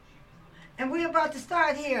And we're about to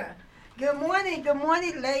start here. Good morning,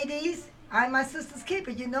 ladies. I'm my sister's keeper,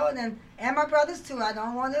 you know, and my brothers too. I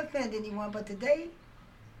don't want to offend anyone, but today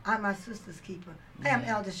I'm my sister's keeper. I am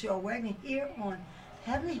Elder Shaw Wagner here on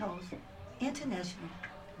Heavenly Host International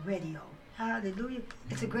Radio. Hallelujah.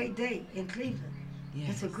 It's a great day in Cleveland. Yes.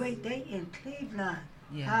 It's a great day in Cleveland.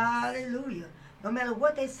 Yes. Hallelujah. No matter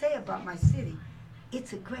what they say about my city,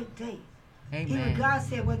 it's a great day. Amen. Even God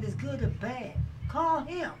said whether it's good or bad, call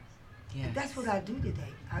him. Yes. And that's what I do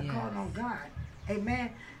today. I Yes. call on God.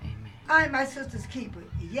 Amen. Amen. I'm my sister's keeper.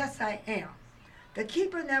 Yes, I am. The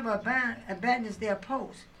keeper never abandons their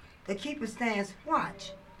post. The keeper stands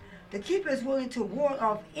watch. The keeper is willing to ward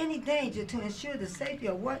off any danger to ensure the safety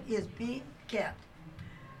of what is being kept.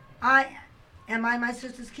 Am I my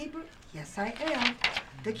sister's keeper? Yes, I am.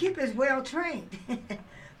 The keeper is well trained.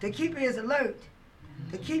 The keeper is alert.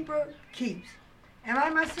 The keeper keeps. Am I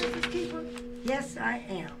my sister's keeper? Yes, I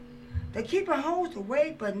am. The keeper holds the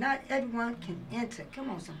way, but not everyone can enter. Come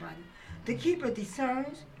on, somebody. The keeper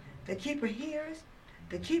discerns. The keeper hears.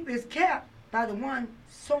 The keeper is kept by the one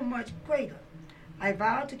so much greater. I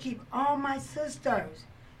vow to keep all my sisters.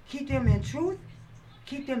 Keep them in truth.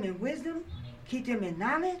 Keep them in wisdom. Keep them in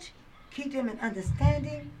knowledge. Keep them in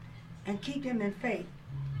understanding. And keep them in faith.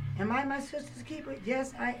 Am I my sister's keeper?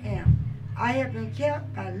 Yes, I am. I have been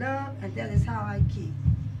kept by love, and that is how I keep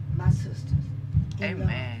my sisters. Amen. Love.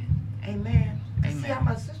 Amen. Amen. See how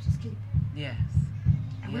my sisters keep. Yes.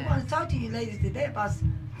 And Yes. we want to talk to you ladies today about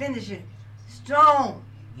finishing strong.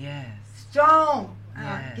 Yes. Strong.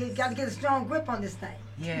 Yes. You got to get a strong grip on this thing.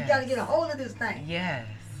 Yes. You got to get a hold of this thing. Yes.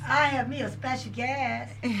 I have me a special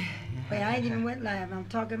guest. Wait, I ain't even went live. I'm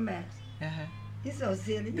talking mess. Uh-huh. You're so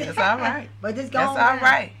silly. That's all right. But this That's going all on.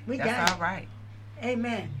 right. We That's got all right. it.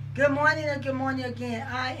 Amen. Good morning and good morning again.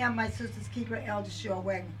 I am my sister's keeper, Elder Shaw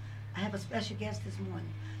Wagner. I have a special guest this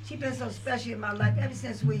morning. She's been so special in my life ever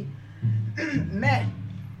since we met.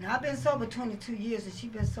 Now, I've been sober 22 years, and she's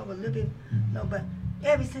been sober a little bit, no, but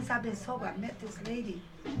ever since I've been sober, I met this lady.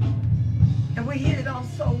 And we hit it on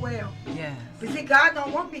so well. Yes. But see, God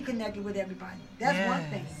don't want me connected with everybody. That's yes. one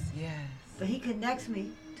thing. Yes. But he connects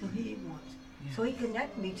me to who he wants. Yes. So he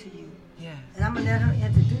connected me to you. Yes. And I'm going to let her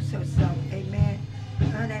introduce herself. Amen.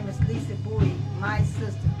 Her name is Lisa Bowie, my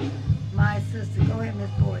sister. My sister. Go ahead, Miss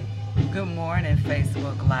Bowie. Good morning,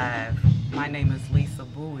 Facebook Live. My name is Lisa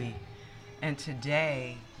Bowie. And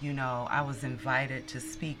today, I was invited to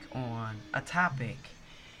speak on a topic.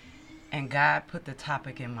 And God put the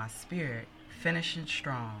topic in my spirit, finishing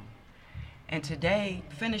strong. And today,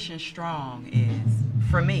 finishing strong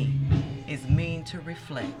for me, is mean to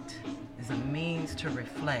reflect. Is a means to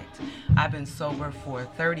reflect. I've been sober for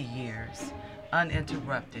 30 years,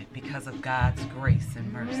 uninterrupted, because of God's grace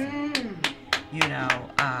and mercy.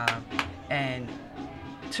 And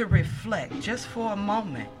to reflect just for a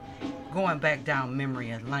moment, going back down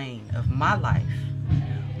memory lane of my life.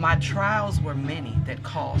 My trials were many that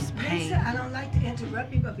caused pain. Lisa, I don't like to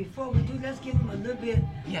interrupt you, but before we do, let's give them a little bit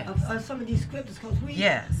of some of these scriptures, because we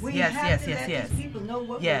have to let these people know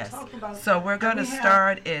what we're talking about. So we're going to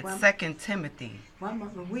start at 2 Timothy.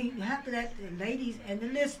 We have to let the ladies and the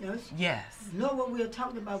listeners know what we're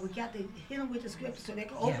talking about. We got to hit them with the scriptures so they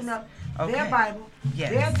can open up their Bible,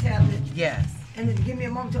 their tablet, and then give me a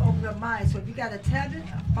moment to open up mine. So if you got a tablet,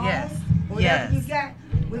 a phone, or whatever you got,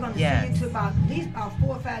 we're going to sing into at least about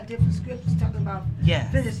 4 or 5 different scriptures talking about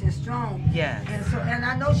finishing strong. And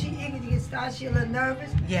I know she's eager to get started. She's a little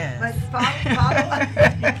nervous. But follow.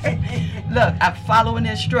 Look, I'm following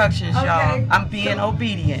instructions, y'all. I'm being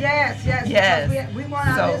obedient. Yes. We want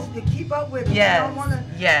our listeners to keep up with us. We don't want to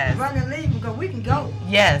run and leave because we can go.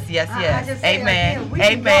 Yes. Amen.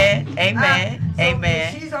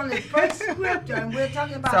 Amen. She's on the first scripture, and we're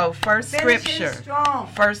talking about first strong.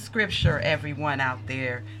 First scripture, everyone out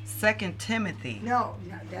there, 2 Timothy. No,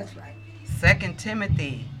 that's right. 2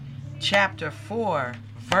 Timothy, chapter 4,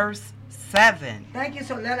 verse 7. Thank you.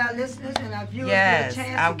 So let our listeners and our viewers get a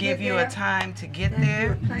chance I'll to give get you there. a time to get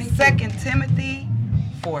there. Thank you. 2 Timothy,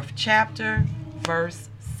 4th chapter, verse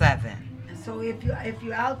 7. So if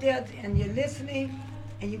you're out there and you're listening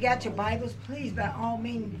and you got your Bibles, please by all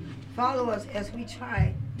means follow us as we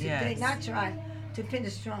try today, not try to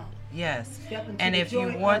finish strong. Yes. And if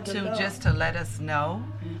you want to, just to let us know,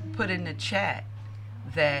 put in the chat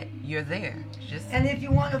that you're there. And if you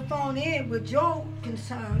want to phone in with your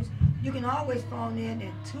concerns, you can always phone in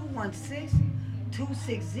at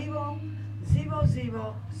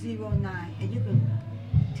 216-260-0009, and you can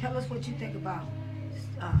tell us what you think about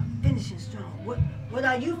finishing strong. What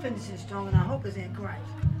are you finishing strong? And I hope it's in Christ.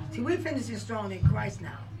 See, we're finishing strong in Christ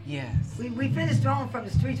now. Yes. We finished strong from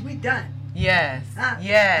the streets. We done. Yes. I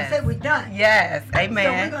Yes. said we're done. Yes. So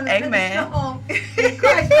Amen. we're going to Amen. finish strong in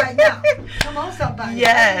Christ right now. Come on, somebody.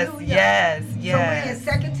 Yes. Hallelujah. Yes. So Yes.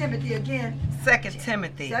 we're in 2 Timothy again. 2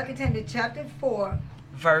 Timothy, 2 Timothy chapter 4.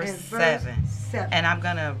 verse and 7. 7. And I'm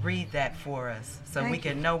going to read that for us so Thank we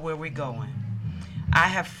can you. know where we're going. I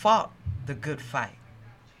have fought the good fight.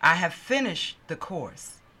 I have finished the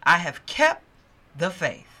course. I have kept the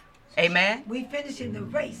faith. Amen. We finishing the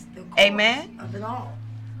race, the course Amen. of it all.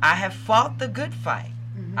 I have fought the good fight.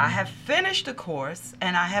 Mhm. I have finished the course,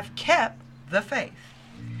 and I have kept the faith.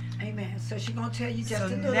 Amen. So she's going to tell you just So a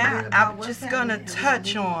little now bit about I'm what's just going to happening, and we're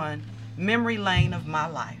touch gonna move on memory lane of my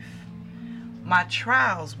life. My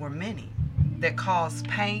trials were many that caused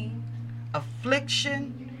pain,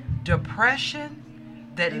 affliction, depression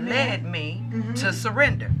that Amen. led me Mhm. to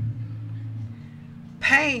surrender.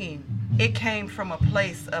 Pain, it came from a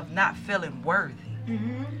place of not feeling worthy.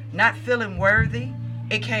 Mhm. Not feeling worthy,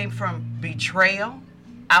 it came from betrayal,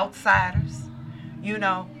 outsiders,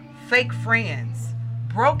 fake friends,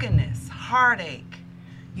 brokenness, heartache,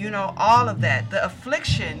 all of that. The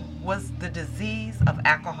affliction was the disease of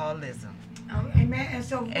alcoholism. Amen. And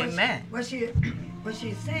so Amen. What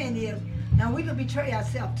she's saying is, now we can betray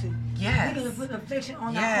ourselves too. Yes. We're going to put an affliction on our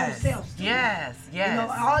own Yes. selves too. Yes. Yes.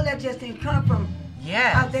 All that just didn't come from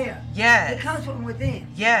Yes. out there. Yes. It comes from within.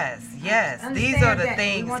 Yes. Yes. Understand These are the that. We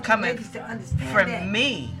things want you coming ladies to understand from that.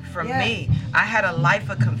 me. From Yes. me. I had a life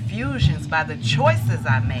of confusions by the choices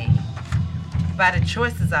I made.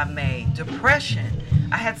 Depression.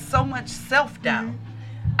 I had so much self-doubt. Mhm.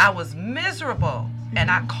 I was miserable, and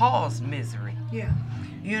I caused misery. Yeah.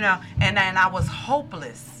 And I was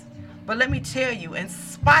hopeless. But let me tell you,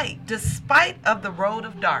 despite of the road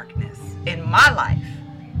of darkness in my life,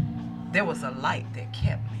 there was a light that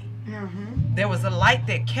kept me. Mm-hmm. There was a light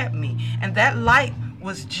that kept me. And that light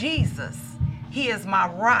was Jesus. He is my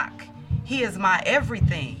rock. He is my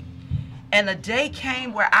everything. And a day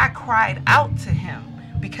came where I cried out to him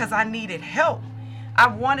because I needed help. I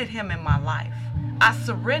wanted him in my life. I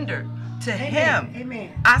surrendered to him.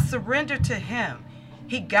 Amen. I surrendered to him.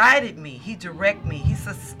 He guided me. He directed me. He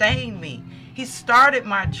sustained me. He started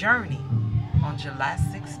my journey on July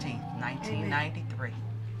 16th, 1993.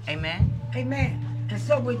 Amen. Amen. And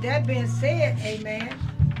so with that being said, amen,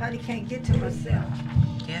 probably can't get to myself.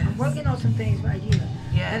 Yes. I'm working on some things right here.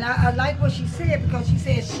 Yes. And I like what she said because she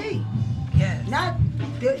said she. Yes. Not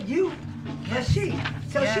you, but Yes. she.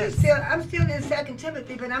 So Yes. I'm still in 2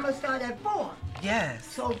 Timothy, but I'm going to start at 4. Yes.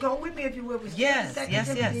 So go with me if you will. We're still Yes, in 2 yes,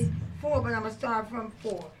 Timothy yes. 4, but I'm going to start from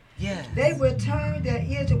 4. Yes. They will turn their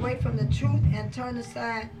ears away from the truth and turn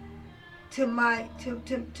aside to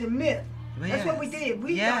myth. That's what we Yes. did.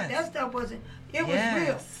 We Yes. thought that stuff wasn't, it was Yes.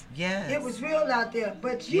 real. Yes. It was real out there.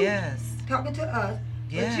 But you, Yes. talking to us,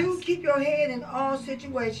 Yes. but you keep your head in all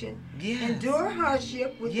situations. Yes. Endure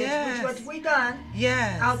hardship, which Yes. is what we done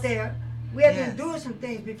Yes. out there. We had Yes. to endure some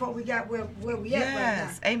things before we got where we at right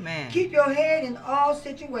Yes. now. Amen. Keep your head in all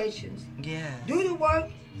situations. Yes. Do the work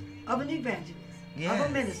of an evangelist, of Yes. a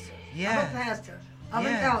minister, Yes. of a pastor, of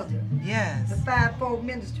Yes. an elder, Yes. the fivefold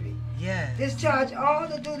ministry. Yes. Discharge all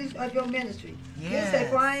the duties of your ministry. Yes. He said,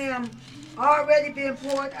 for I am already being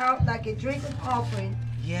poured out like a drink offering.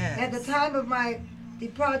 Yes. At the time of my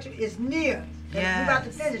departure is near. Yes. We're about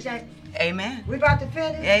to finish, ain't we? Amen. We're about to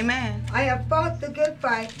finish. Amen. I have fought the good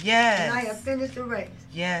fight. Yes. And I have finished the race.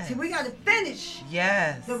 Yes. See, we got to finish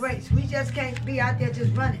Yes. the race. We just can't be out there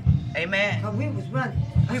just running. Amen. But we was running.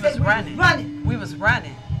 We was running. We was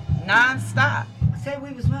running. Non-stop. I said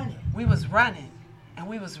we was running. We was running. And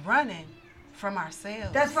we was running from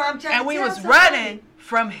ourselves. That's why I'm trying And to we tell was somebody. running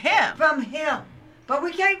from him. From him. But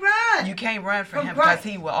we can't run. You can't run from him Christ.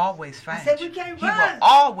 because he will always find I said you. we can't He run. will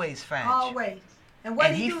always find you. Always. And what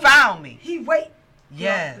And he do? found me. He wait.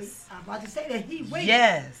 Yes. I'm about to say that he waited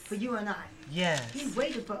Yes. for you and I. Yes. He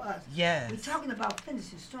waited for us. Yes. We're talking about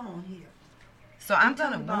finishing strong here. So I'm We're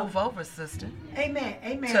going to talking about- move over, sister, Amen.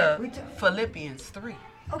 Amen. to Philippians 3.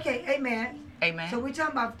 Okay, amen. Amen. So we're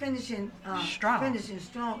talking about finishing Strong. finishing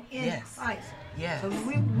strong in Yes. Christ. Yes. So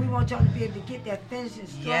we want y'all to be able to get that finishing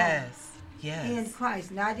strong Yes. in Yes.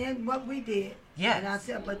 Christ. Not in what we did Yes. and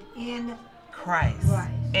ourselves, but in Christ.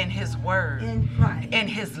 Christ. In his word. in Christ. In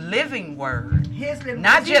his living word. His living,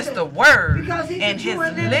 Not because just the word. because he's In a his true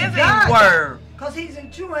and living living God. word. Because he's a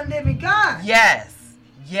true and living God. Yes.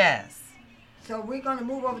 Yes. So we're going to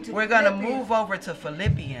move over to We're going to Philippians. move over to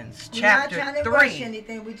Philippians We're not trying chapter to rush 3.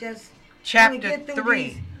 anything. We just Chapter wanna get through 3.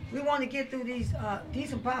 These, we want to get through these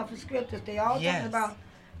some powerful scriptures. They all Yes. talking about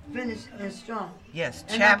finish and strong. Yes.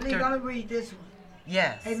 And I believe I'm Chapter. going to read this one.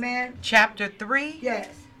 Yes. Amen. Chapter 3. Yes.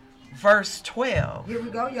 verse 12 Here we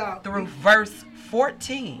go, y'all. through verse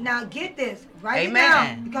 14. Now get this. Write it Amen.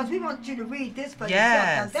 down. Because we want you to read this for yourself.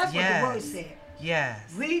 Now, that's what the word said.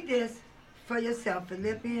 Yes. Read this for yourself.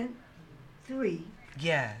 Philippians 3,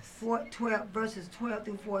 Yes. 12, verses 12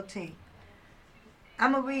 through 14.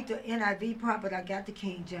 I'm going to read the NIV part, but I got the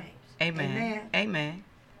King James. Amen. Amen. Amen.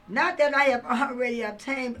 Not that I have already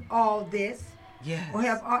obtained all this. Yes. Or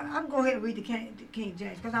I'm going ahead and read the King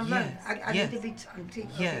James because I'm learning. I Yes. need to be teaching.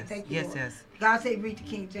 Okay, Yes. thank you, Yes. Lord. Yes. God said read the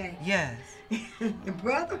King James. Yes.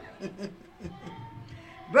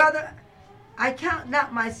 Brother, I count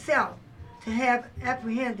not myself to have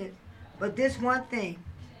apprehended, but this one thing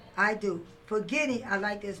I do, forgetting, I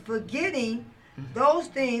like this, forgetting those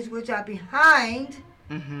things which are behind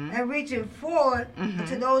and reaching forward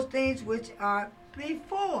to those things which are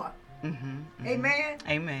before. Amen.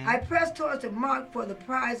 Amen. I press towards the mark for the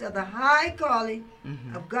prize of the high calling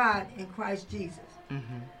of God in Christ Jesus.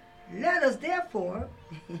 Let us therefore,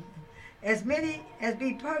 as many as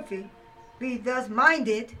be perfect, be thus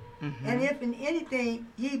minded, and if in anything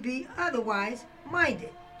ye be otherwise minded,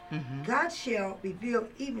 God shall reveal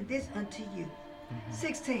even this unto you.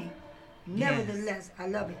 16. Nevertheless, I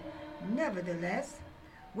love it. Nevertheless,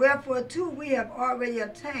 wherefore too we have already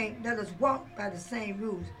obtained, let us walk by the same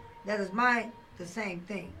rules. Let us mind the same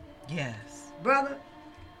thing. Yes. Brother,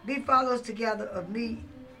 be followers together of me,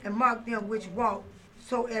 and mark them which walk,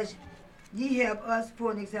 so as ye have us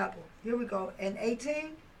for an example. Here we go. And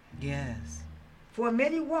 18. Yes. For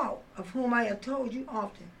many walk, of whom I have told you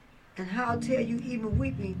often, and how tell you even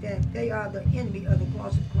weeping, that they are the enemy of the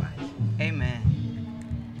cross of Christ. Amen.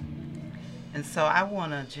 And so I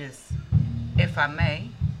want to just, if I may,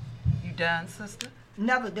 you done, sister?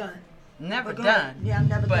 Never done. Never But go done. ahead. Yeah, I'm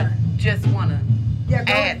never but done. just want to Yeah,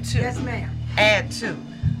 go add ahead. to. Yes, ma'am. Add to.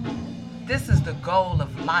 This is the goal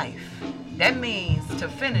of life. That means to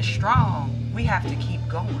finish strong, we have to keep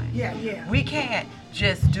going. Yeah, yeah. We can't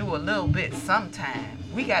just do a little bit sometime.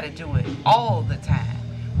 We got to do it all the time.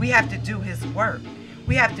 We have to do his work.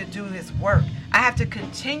 We have to do his work. I have to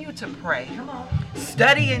continue to pray. Come on.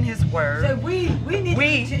 Study in his word. So we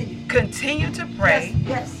need to continue to pray.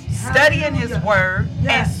 Yes. Study in his Hallelujah. word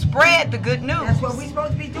Yes. and spread the good news. That's what we're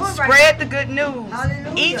supposed to be doing right Spread now. the good news.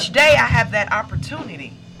 Hallelujah. Each day I have that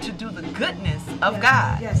opportunity to do the goodness of Yes.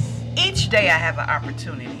 God. Yes. Each day I have an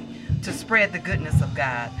opportunity to spread the goodness of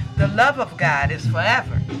God. The love of God is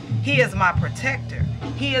forever. He is my protector.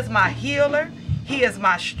 He is my healer. He is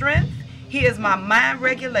my strength. He is my mind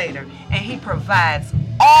regulator. And he provides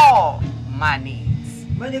all my needs.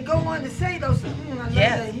 When they go on to say those, I love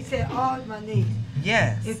Yes. that. He said all my needs.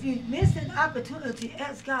 Yes. If you miss an opportunity,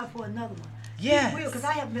 ask God for another one. Yes. He will, because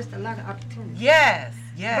I have missed a lot of opportunities. Yes.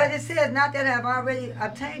 But it Yes. says not that I have already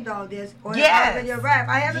obtained all this or Yes. have already arrived.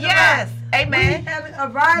 I haven't Yes. arrived. Amen. We haven't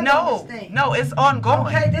arrived No. on this thing. No, it's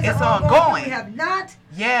ongoing. Okay, this It's is ongoing. ongoing. We have not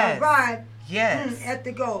Yes. arrived Yes. at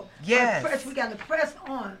the goal. Yes. We got to press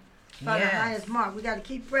on for the Yes. highest mark. We got to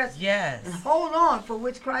keep pressing Yes. and hold on for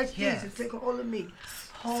which Christ Yes. Jesus took hold of me.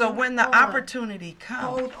 So when the on. opportunity comes,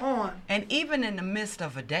 Hold on. and even in the midst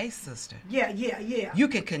of a day, sister, Yeah. you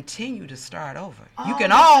can continue to start over. You All can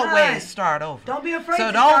the always time. start over. Don't be afraid So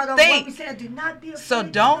to don't start over. What we think. said, do not be afraid So to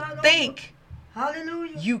don't start think over.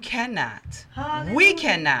 Hallelujah. you cannot. Hallelujah. We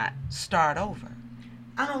cannot start over.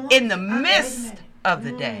 I don't want In the to. midst Amen. of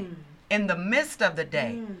the day. In the midst of the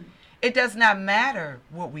day. It does not matter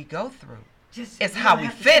what we go through. Just, It's you how don't we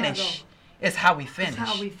have to start finish. over. It's how we finish. It's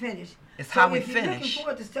how we finish. It's So how we if you're looking finish.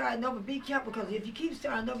 forward to starting over, be careful, because if you keep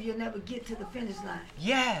starting over, you'll never get to the finish line.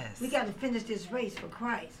 Yes. We got to finish this race for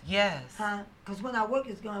Christ. Yes. Huh? Because when our work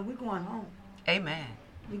is gone, we're going home. Amen.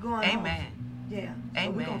 We're going home. Amen. Yeah. So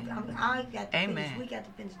Amen. I got to Amen. finish. We got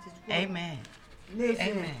to finish this work. Amen. Listen.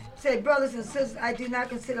 Amen. Say, brothers and sisters, I do not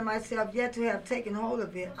consider myself yet to have taken hold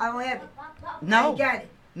of it. I don't have it. I No. ain't got it.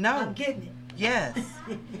 No. I'm getting it. Yes.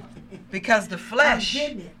 Because the flesh, I'm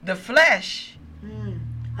getting it. the flesh, I'm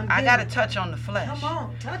I getting got to it. touch on the flesh. Come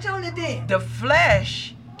on. Touch on it then. The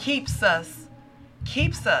flesh keeps us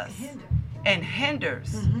Hinder. and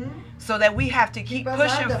hinders, Mhm. so that we have to keep us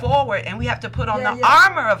pushing under. forward, and we have to put on Yeah, the yeah.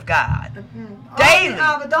 armor of God Mhm. daily.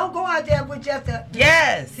 But don't go out there with just a.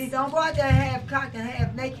 Yes. See, don't go out there half cocked and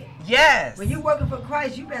half naked. Yes. When you're working for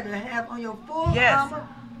Christ, you better have on your full Yes. armor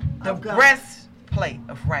The of God. breastplate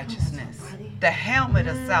of righteousness, somebody. the helmet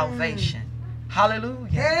of salvation.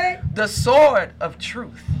 Hallelujah. Hey, The sword of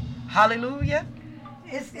truth. Hallelujah.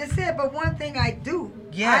 it said, but one thing I do.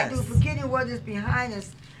 Yes. I do, forgetting what is behind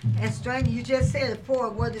us and straining. You just said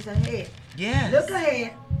forward what is ahead. Yes. Look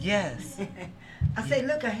ahead. Yes. I say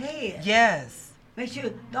look ahead. Yes. Make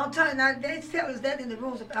sure, don't turn out. They tell us that in the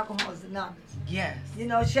rooms of Alcoholics Anonymous. Yes. You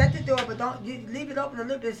know, shut the door, but don't leave it open a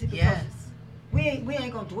little bit. Because Yes. we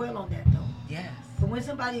ain't gonna dwell on that though. Yes. But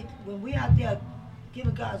when we out there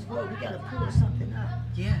giving God's word, we gotta pull something out.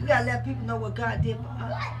 Yes. We gotta let people know what God did for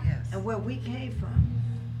us. Yes. And where we came from.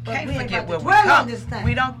 But Can't we ain't forget about where to we dwell come. on this thing.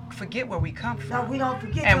 We don't forget where we come from. No, we don't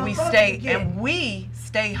forget. And Don't we supposed stay to forget. and we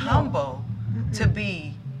stay humble to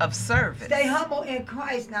be of service. Stay humble in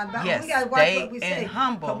Christ now. Yes, We gotta watch stay what we in say.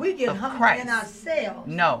 humble 'Cause we get of humble Christ. in ourselves.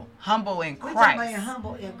 No, humble in We're talking about Christ.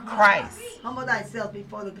 humble in Christ. Christ. Humble thyself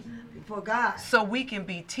before God. So we can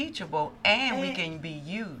be teachable and we can be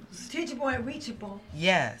used. Teachable and reachable.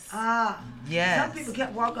 Yes. Yes. Some Yes. people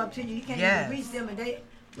can't walk up to you. You can't Yes. even reach them, and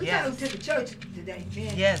we Yes. talking to the church today.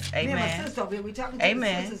 Yes. Me and my Amen. sister over here. We talking to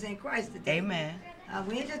Amen. the sisters in Christ today. Amen.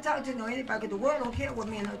 We ain't just talking to anybody, because the world don't care what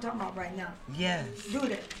me and her talking about right now. Yes. Do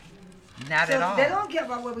they? Not So at all. they don't care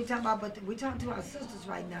about what we talking about, but we talking to our sisters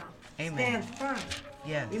right now. Amen. Stand firm.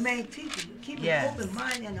 Yes. Remain teachable. Keep Yes. an open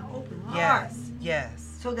mind and an open heart. Yes. Yes.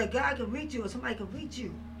 So that God can reach you or somebody can reach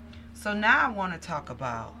you. So now I want to talk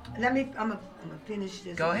about. I'm gonna finish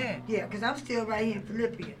this. Go ahead. Yeah, because I'm still right here in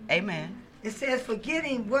Philippians. Amen. It says,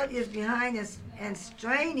 forgetting what is behind us and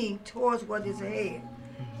straining towards what is ahead.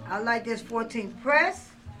 I like this 14. Press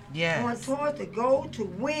on Yes. towards the goal to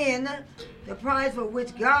win the prize for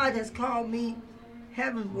which God has called me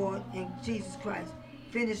heavenward in Jesus Christ.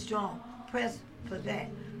 Finish strong. Press for that.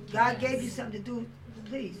 God gave you something to do.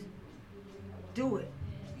 Please do it.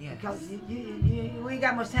 Yes. Because you ain't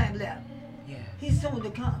got much time left. Yes. He's soon to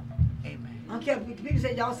come. Amen. I don't care if people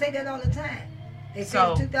say, y'all say that all the time. They said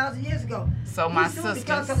So- it 2,000 years ago. So my He's soon to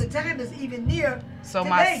come, sisters. so the time is even near. So today.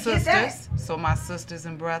 my Get that. sisters. So my sisters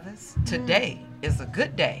and brothers. Today is a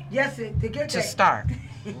good day Yes, the good to day. start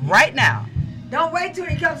right now. Don't wait till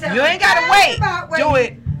he comes out. You ain't gotta Just wait. about Do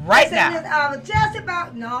waiting. it right I said, now. I was just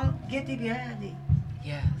about. No, get thee behind thee.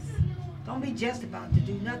 Yes. Don't be just about to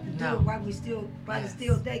do nothing. No. Do it while we still, while it's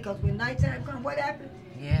still day. Because when nighttime comes, what happens?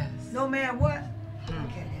 Yes. No man what? Mm.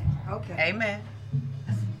 Okay then. Okay. Amen.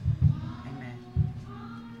 Amen.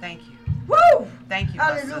 Thank you. Woo! Thank you,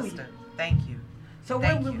 Hallelujah. my sister. Thank you. So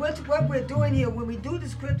Thank when you. what we're doing here, when we do the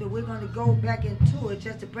scripture, we're going to go back into it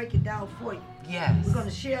just to break it down for you. Yes. We're going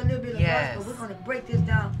to share a little bit of Yes. us, but we're going to break this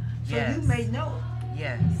down so Yes. you may know.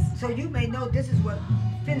 Yes. So you may know this is what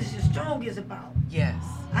finishing strong is about. Yes.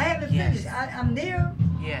 I haven't Yes. finished. I'm there,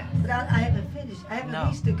 Yes. but I haven't finished. I haven't No.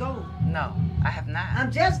 reached the goal. No, I have not.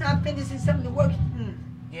 I'm just not finishing some of the work.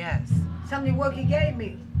 Yes. Some of the work he gave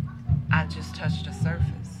me. I just touched the surface.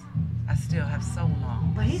 I still have so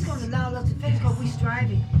long. But he's going to allow us to finish because we're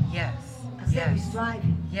striving. Yes. I said we're Yes.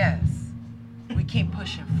 striving Yes. We keep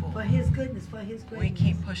pushing for forward. his goodness, for his greatness. We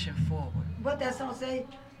keep pushing forward. What that song say?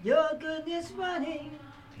 Your goodness running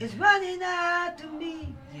is running after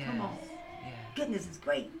me. Yes. Come on. Yes. Goodness is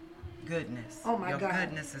great. Goodness. Oh, my Your God.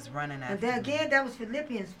 goodness is running after And then me. again, that was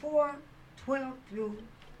Philippians 4:12 through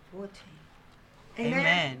 14.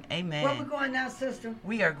 Amen. Where we Amen. going now, sister?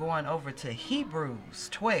 We are going over to Hebrews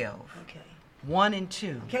 12, Okay. 1 and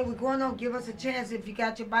 2. Okay, we're going on. Give us a chance if you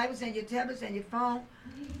got your Bibles and your tablets and your phone.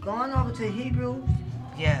 Go on over to Hebrews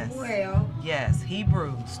Yes. 12. Yes.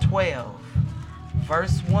 Hebrews 12,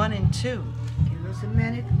 verse 1 and 2. Give us a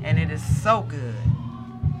minute. And it is so good.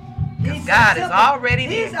 Because These God are is already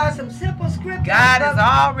These there. are some simple scriptures. God is brother.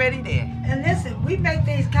 already there. And listen, we make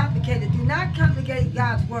things complicated. Do not complicate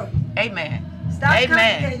God's word. Amen. Stop Amen.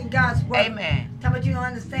 complicating God's word. Amen. Tell me what you don't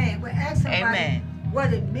understand. Well, ask somebody Amen.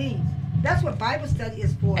 what it means. That's what Bible study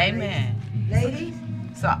is for. Amen. Ladies,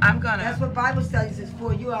 So I'm that's gonna. what Bible studies is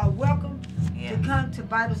for. You are welcome Yeah. to come to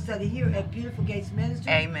Bible study here at Beautiful Gates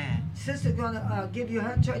Ministry. Amen. Sister's gonna give you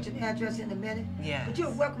her church and address in a minute. Yes. But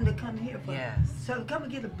you're welcome to come here. For Yes. So come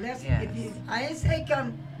and get a blessing. Yes. If you, I ain't say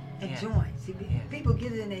come and Yes. join. See, Yes. people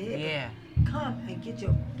get it in their head. Yeah. Come and get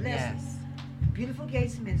your blessing. Yes. Beautiful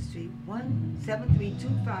Gates Ministry,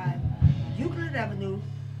 17325 Euclid Avenue,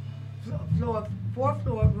 fourth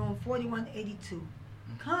floor, room 4182.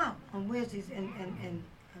 Come on Wednesdays and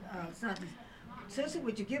Sundays. Sister,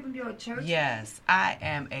 would you give them your church? Yes. I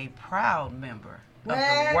am a proud member of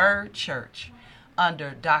Where? the Word Church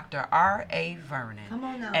under Dr. R.A. Vernon Come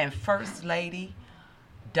on now. and First Lady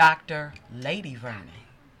Dr. Lady Vernon.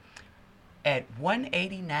 at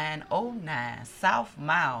 18909 South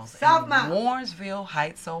Miles South in Miles. Warrensville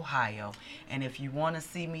Heights, Ohio. And if you want to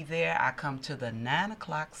see me there, I come to the 9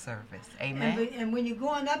 o'clock service. Amen. And when you're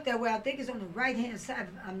going up that way, I think it's on the right-hand side,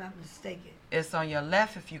 if I'm not mistaken. It's on your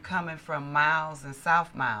left if you're coming from Miles and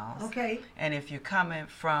South Miles. Okay. And if you're coming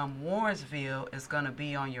from Warrensville, it's going to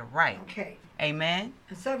be on your right. Okay. Amen.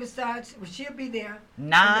 And service starts, well, she'll be there.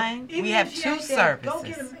 9. Even We if have she 2 ain't there,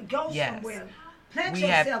 services. Go Yes. somewhere. Plant We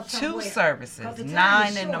yourself have 2 somewhere. 'Cause services, the time 9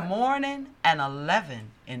 is in the short. morning and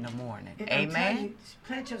 11 in the morning. I'm telling Amen. you,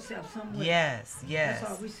 plant yourself somewhere. Yes, That's yes.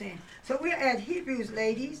 all we're saying. So we're at Hebrews,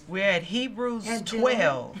 ladies. We're at Hebrews And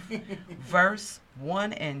 12, gentlemen. verse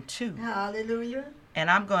 1 and 2. Hallelujah.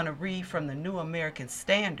 And I'm going to read from the New American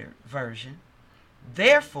Standard Version.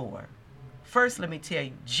 Therefore, first let me tell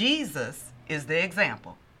you, Jesus is the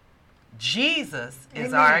example. Jesus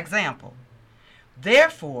is our Amen. example.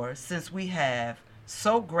 Therefore, since we have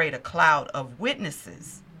so great a cloud of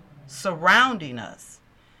witnesses surrounding us,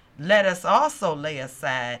 let us also lay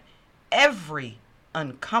aside every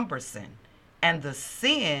encumbrance and the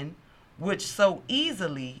sin which so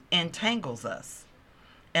easily entangles us,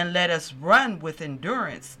 and let us run with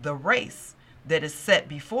endurance the race that is set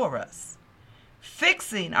before us,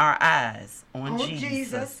 fixing our eyes on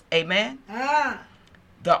Jesus. Amen.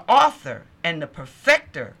 The author and the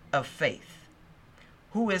perfecter of faith,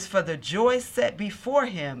 who is for the joy set before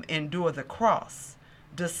him endured the cross,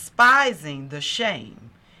 despising the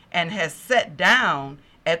shame, and has sat down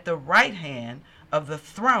at the right hand of the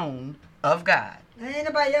throne of God. Ain't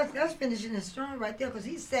anybody else that's finishing it strong right there, because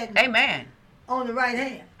he's sitting Amen. on the right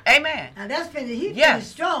hand. Amen. Now that's finished. He Yes.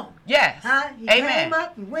 finished strong. Yes. Huh? He Amen. came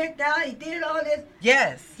up, he went down, he did all this.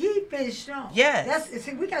 Yes. He finished strong. Yes. That's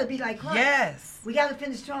see, we gotta be like Christ. Yes. We gotta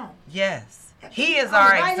finish strong. Yes. He is On the our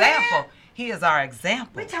right example. hand? He is our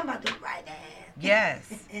example. We're talking about the right hand.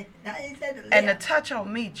 Yes. Now, he said the And to left. touch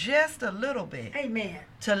on me just a little bit, Amen.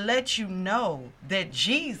 to let you know that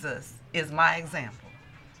Jesus is my example.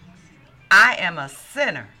 I am a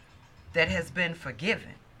sinner that has been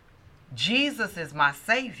forgiven. Jesus is my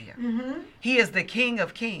Savior. Mm-hmm. He is the King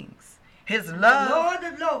of Kings. His Lord love,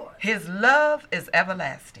 of Lord. His love is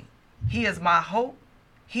everlasting. He is my hope.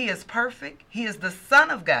 He is perfect. He is the Son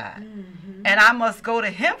of God. Mm-hmm. And I must go to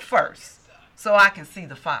Him first so I can see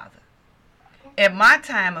the Father. In my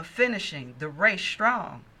time of finishing the race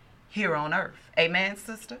strong here on earth. Amen,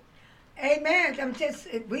 sister? Amen.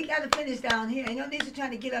 We got to finish down here. Ain't no need to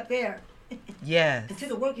trying to get up there Yes. until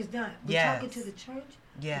the work is done. We're Yes. talking to the church.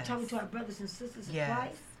 Yes. We're talking to our brothers and sisters in Yes.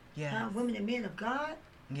 Christ. Yes. Women and men of God.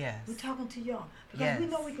 Yes. We're talking to y'all. Because Yes. we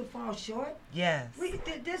know we can fall short. Yes.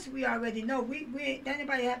 This we already know. We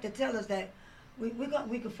anybody have to tell us that we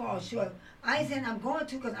can fall short. I ain't saying I'm going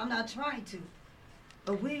to, because I'm not trying to.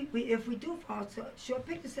 But if we do fall short,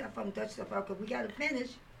 pick yourself up and dust yourself out, because we got to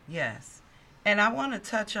finish. Yes. And I want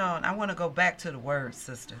to go back to the word,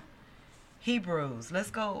 sister. Hebrews, let's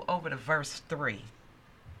go over to verse 3,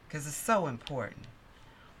 because it's so important.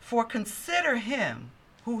 For consider him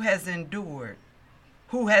who has endured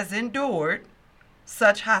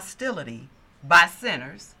such hostility by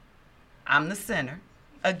sinners, I'm the sinner,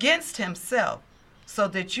 against himself, so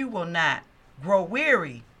that you will not grow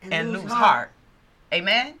weary and lose heart.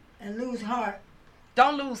 Amen? And lose heart.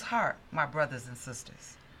 Don't lose heart, my brothers and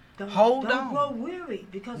sisters. Don't on. grow weary,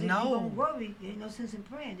 because if No. you're going to worry, there ain't no sense in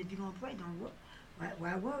praying. If you're going to pray, don't worry.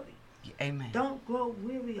 Why worry? Amen. Don't grow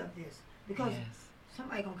weary of this, because Yes.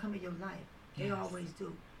 somebody going to come in your life. They Yes. always do.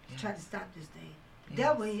 To Yes. try to stop this thing. Yes.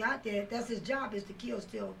 Devil, he out there, that's his job, is to kill,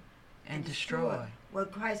 steal, And destroy.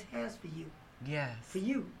 what Christ has for you. Yes. For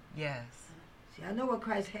you. Yes. See, I know what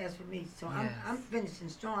Christ has for me, so Yes. I'm finishing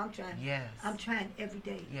strong. I'm trying. Yes. I'm trying every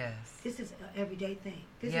day. Yes. This is an everyday thing.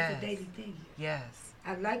 This Yes. is a daily thing here. Yes.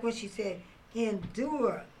 I like what she said.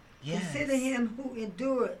 Endure. Yes. Consider him who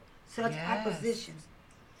endured such Yes. oppositions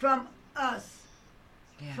from us,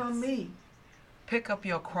 Yes. from me, Pick up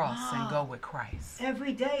your cross and Wow. go with Christ.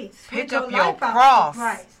 every day. Pick Switch your up your life out cross. to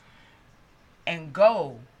Christ. And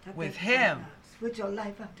go That's with it. him. Switch your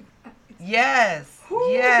life out to Christ. Yes. Who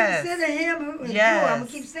Yes. consider him who endured. Yes. I'm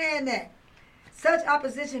gonna keep saying that. Such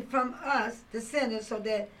opposition from us, the sinners, so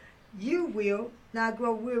that you will not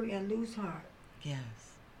grow weary and lose heart. Yes.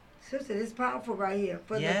 Sister, this is powerful right here.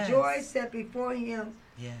 For Yes. the joy set before him,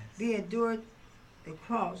 Yes. he endured the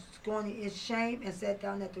cross, scorning its shame, and sat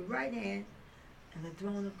down at the right hand of the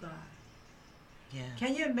throne of God. Yes.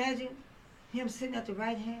 Can you imagine him sitting at the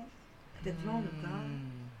right hand at the throne of God?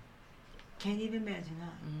 Can't even imagine,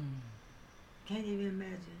 huh? Can't even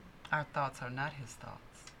imagine. Our thoughts are not his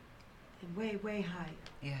thoughts. And way, way higher.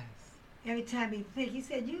 Yes. Every time he think, he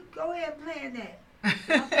said, you go ahead and plan that.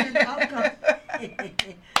 outcome.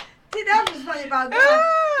 See, that's what's funny about God.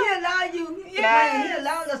 He allowed you, he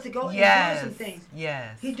allowed us to go and do some things.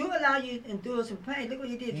 Yes. He do allow you to endure some pain. Look what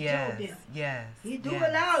he did to Job then. Yes. He do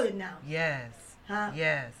allow it now. Yes. Huh?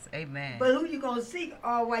 Yes. Amen. But who you going to seek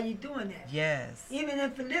all while you doing that? Yes. Even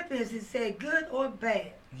in Philippians, it said good or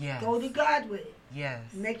bad. Yes. Go to God with it. Yes.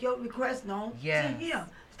 Make your request known to Yes. him.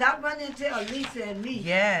 Stop running and tell Lisa and me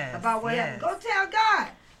Yes. about what Yes. happened. Go tell God.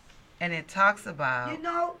 And it talks about, You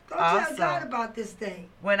know, go also, tell God about this thing.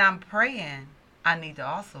 when I'm praying, I need to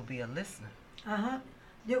also be a listener. Uh-huh.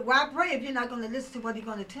 Why pray if you're not going to listen to what he's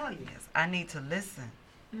going to tell you? Yes. I need to listen.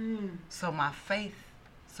 Mm. So my faith,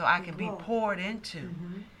 so I can be grow. poured into.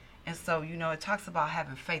 Mm-hmm. And so, you know, it talks about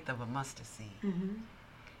having faith of a mustard seed. Mm-hmm.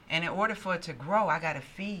 And in order for it to grow, I got to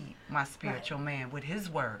feed my spiritual man with his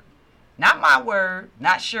word. Not my word,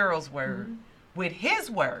 not Cheryl's word, with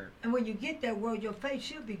his word. And when you get that word, your faith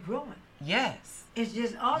should be growing. Yes. It's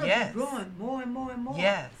just all of it growing more and more and more.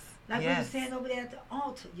 Yes. Like we were saying over there at the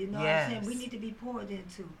altar, you know what I'm saying? We need to be poured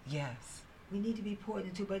into. Yes. We need to be poured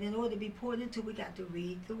into. But in order to be poured into, we got to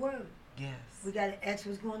read the word. Yes. We got to ask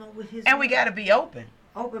what's going on with his And word. we got to be open.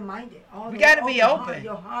 Open-minded. We got to be open. Heart,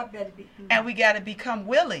 your heart better be. And we got to become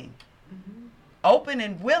willing. Mm-hmm. Open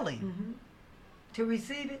and willing. Mm-hmm. To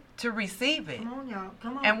receive it? To receive it. Come on, y'all.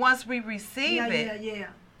 Come on. And once we receive it,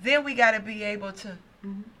 then we got to be able to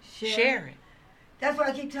share it. That's why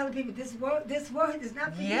I keep telling people this word is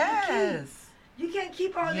not for you to keep. You can't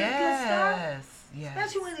keep all this good stuff. Yes.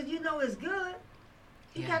 Especially when you know it's good.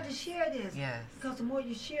 You got to share this. Yes. Because the more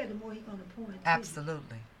you share, the more he's going to pour into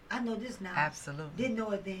Absolutely. you. I know this now. Absolutely. Didn't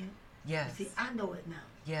know it then. Yes. But see, I know it now.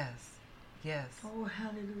 Yes. Yes. Oh,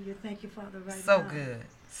 hallelujah. Thank you, Father, right now. So good.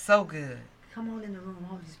 So good. Come on in the room,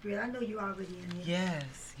 Holy Spirit. I know you're already in here.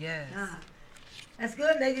 Yes. Yes. That's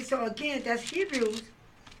good, ladies. So, again, that's Hebrews,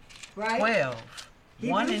 right? 12.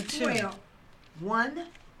 Hebrews 1 and 2. 12. 1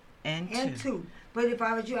 and 2. But if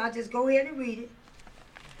I was you, I'd just go ahead and read it.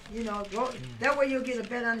 You know, that way you'll get a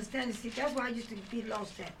better understanding. See, that's why I used to be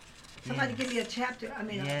lost at. Somebody give me a chapter,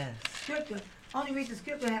 a scripture. Only read the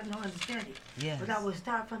scripture, I have no understanding. Yes. But I will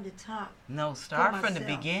start from the top. No, start from the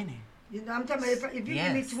beginning. You know, I'm talking about if you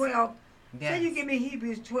give me 12, say you give me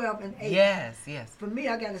Hebrews 12 and 8. Yes, yes. For me,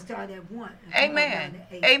 I got to start at 1. Amen.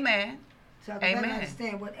 Amen. So I can better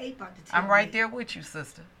understand what 8 about to tell I'm right there with you,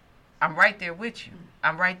 sister. I'm right there with you.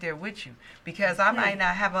 I'm right there with you. Because I might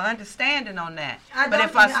not have an understanding on that. But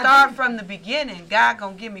if I start from the beginning, God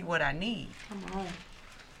going to give me what I need. Come on.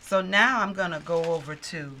 So now I'm going to go over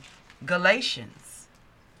to Galatians.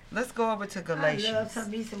 Let's go over to Galatians. I love some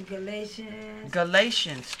Galatians.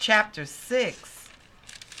 Galatians chapter 6.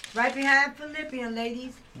 Right behind Philippians,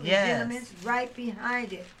 ladies and gentlemen. Right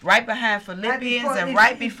behind it. Right behind Philippians and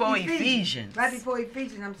right before Ephesians. Right before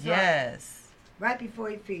Ephesians, I'm sorry. Yes. Right before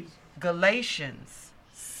Ephesians. Galatians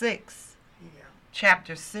 6.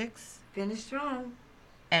 Chapter 6. Finish strong.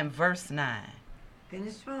 And verse 9.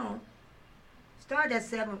 Finish strong. Start at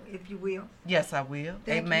 7, if you will. Yes, I will.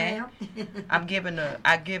 Thank Amen. You, I'm giving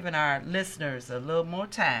our listeners a little more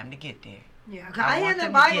time to get there. Yeah, I hear the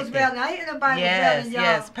Bible's belling. I hear the Bible's belling, y'all.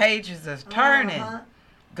 Yes, pages are turning.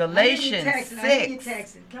 Galatians 6. I hear you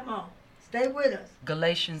texting. Come on. Stay with us.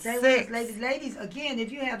 Galatians 6. With us, ladies. Ladies, again,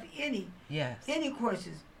 if you have any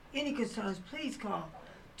questions, any concerns, please call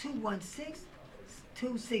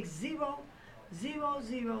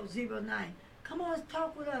 216-260-0009. Come on,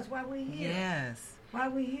 talk with us while we're here. Yes.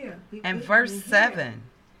 While we're here. And verse 7.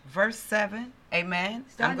 Verse 7. Amen.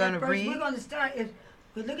 I'm going to read. We're going to start.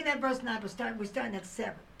 We're looking at verse 9, but we're starting at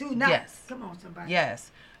 7. Do not. Yes. Come on, somebody.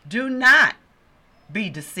 Yes. Do not be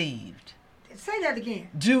deceived. Say that again.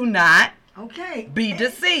 Do not be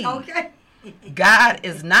deceived. Okay. God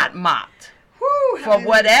is not mocked. Woo, for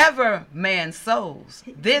whatever man sows,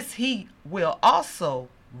 this he will also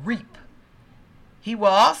reap. He will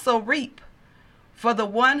also reap. For the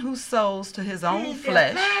one who sows to his own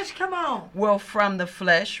flesh will from the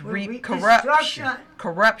flesh reap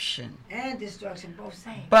corruption. And destruction, both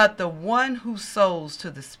same. But the one who sows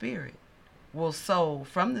to the Spirit will sow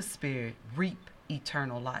from the Spirit reap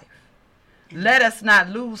eternal life. Let us not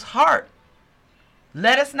lose heart.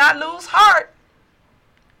 Let us not lose heart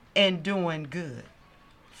in doing good.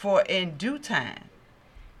 For in due time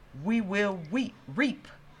we will reap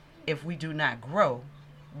if we do not grow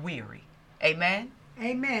weary. Amen.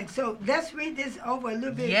 Amen. So let's read this over a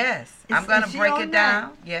little bit. Yes. I'm going to break it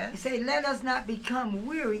down. Yes. It say, let us not become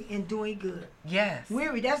weary in doing good. Yes.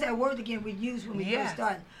 Weary. That's that word again we used when we first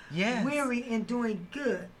started. Yes. Weary in doing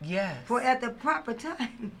good. Yes. For at the proper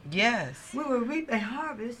time, yes, we will reap a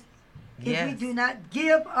harvest if we do not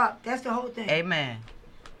give up. That's the whole thing. Amen.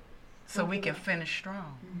 so we can finish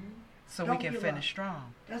strong. So we can finish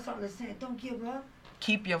strong. That's all it's saying. Don't give up.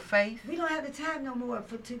 Keep your faith. We don't have the time no more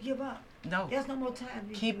to give up. No. There's no more time.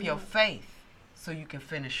 Keep your faith so you can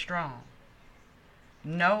finish strong.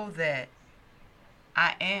 Know that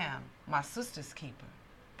I am my sister's keeper,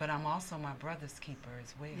 but I'm also my brother's keeper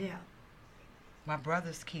as well. Yeah. My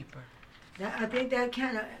brother's keeper. I think that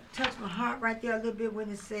kind of touched my heart right there a little bit when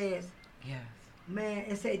it says, yes. Man,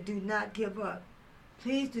 it said, do not give up.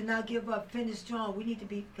 Please do not give up. Finish strong. We need to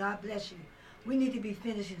be, God bless you. We need to be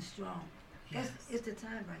finishing strong. Yes. It's the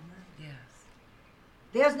time right now. Yes.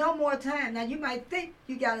 There's no more time. Now, you might think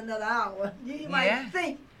you got another hour. You might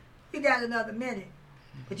think you got another minute.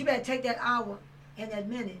 But you better take that hour and that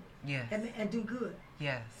minute and do good.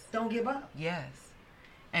 Yes. Don't give up. Yes.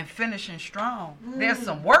 And finishing strong. There's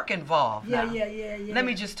some work involved now. Yeah. Let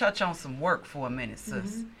me just touch on some work for a minute,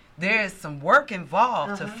 sis. There is some work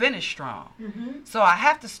involved to finish strong. So I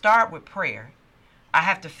have to start with prayer. I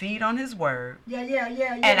have to feed on his word. Yeah.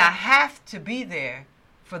 And I have to be there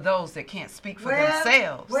for those that can't speak for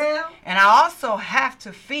themselves. Well, and I also have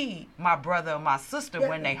to feed my brother or my sister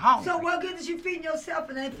when they hungry. So what good is you feeding yourself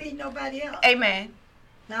and ain't feeding nobody else? Amen.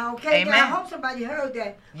 Now, okay, Amen. I hope somebody heard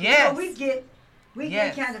that. Yes. So we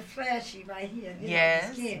get kind of flashy right here.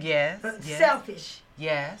 Yes. Selfish.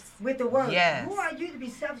 Yes. With the word. Yes. Who are you to be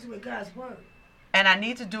selfish with God's word? And I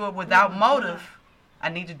need to do it without motive. I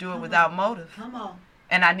need to do it without motive. Come on.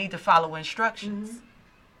 And I need to follow instructions.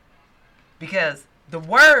 Because the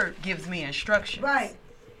word gives me instructions. Right.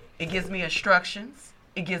 It gives me instructions.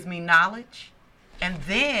 It gives me knowledge. And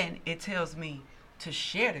then it tells me to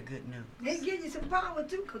share the good news. They give you some power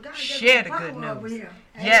too, because God share the power good over news. Here.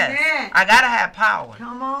 Yes. Amen. I gotta have power.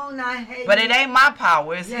 Come on, I hate But it ain't my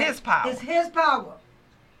power, it's his power. It's his power.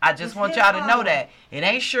 I just want y'all to know that. It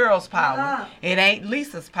ain't Cheryl's power. Uh-huh. It ain't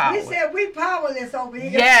Lisa's power. We said we powerless over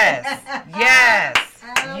here. Yes.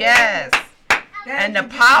 And the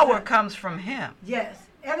power comes from him. Yes.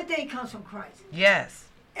 Everything comes from Christ. Yes.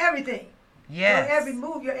 Everything. Yes. Your every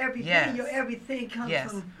move, your everything, your everything comes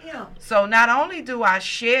from him. So not only do I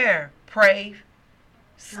share, pray,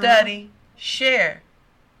 study, share,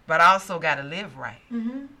 but I also got to live right.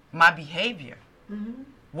 My behavior,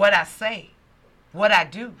 what I say, what I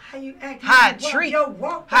do, how you act, how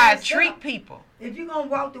I treat people. If you're going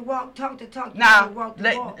to walk the walk, talk the talk, you're now, going to walk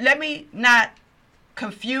the walk. Let me not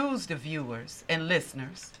confuse the viewers and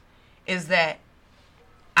listeners, is that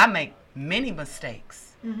I make many mistakes.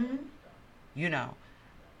 You know.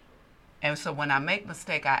 And so when I make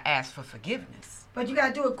mistake, I ask for forgiveness. But you got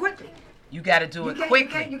to do it quickly. You got to do it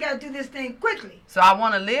quickly. You got to do this thing quickly. So I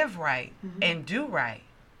want to live right and do right.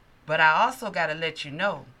 But I also got to let you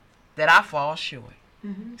know that I fall short.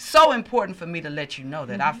 So important for me to let you know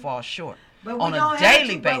that I fall short on a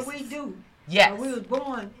daily basis. But we do. Yes. We was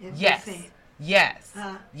born in sin. Yes.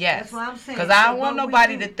 That's what I'm saying. Because I don't want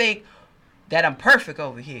nobody to think that I'm perfect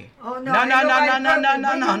over here. Oh, no. No,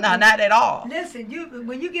 not at all. Listen,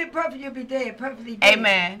 when you get perfect, you'll be dead, perfectly dead.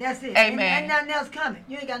 Amen. That's it. Amen. Ain't nothing else coming.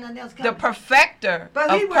 You ain't got nothing else coming. The perfecter but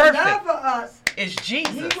of he would perfect love for us. Is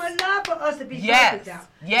Jesus. He would love for us to be perfect now.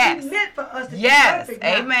 Yes. He meant for us to be perfect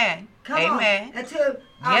now. Amen. Come amen. on. Until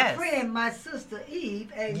our friend, my sister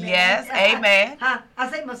Eve, amen. Yes, amen.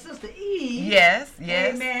 I say my sister Eve. Yes.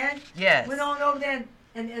 Amen. Yes. Went on over there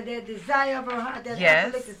and the desire of her heart, that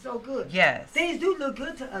apple looked so good. Yes. Things do look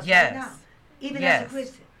good to us right now. Even as a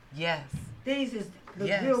Christian. Yes. Things look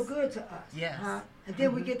real good to us. Yes. And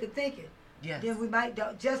then we get to thinking. Yes. Then we might,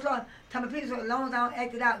 just like, tell me people, as long as I don't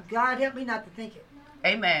act it out, God help me not to think it.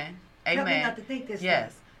 Amen. Help me not to think this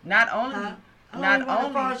Yes. Not only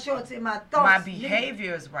fall short in my thoughts. My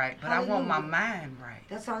behavior is right, but I want my mind right.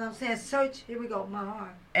 That's all I'm saying. Search, here we go, my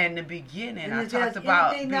heart. In the beginning, I talked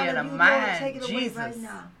about being a mind, Jesus. Right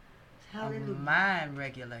now. Hallelujah. A mind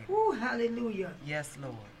regulator. Ooh, hallelujah. Yes,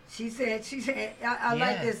 Lord. She said, I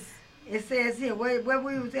like this. It says here, where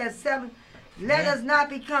we was at 7, let us not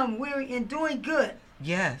become weary in doing good.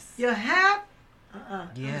 Yes. You have,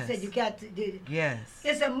 yes. I said you got to do it. Yes.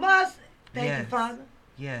 It's a must. Thank you, Father.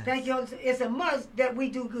 Yes. Thank you. It's a must that we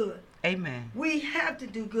do good. Amen. We have to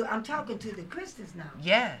do good. I'm talking to the Christians now.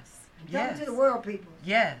 Yes. I'm talking to the world people.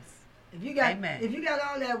 Yes. If you got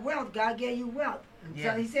all that wealth, God gave you wealth.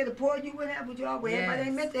 So he said the poor you wouldn't have, but you always. Everybody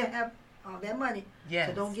ain't meant to have all that money. Yes.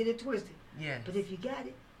 So don't get it twisted. Yes. But if you got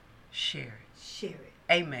it, share it. Share it.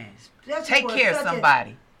 Amen. Take care of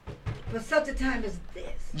somebody. For such a time as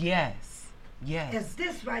this. Yes. Yes. As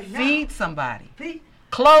this right now. Feed somebody.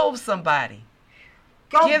 Clothe somebody.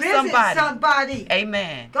 Go give visit somebody.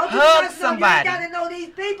 Amen. Go hug somebody. You ain't got to know these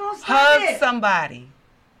people. Hug somebody.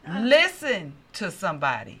 Listen to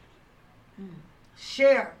somebody.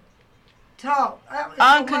 Share. talk.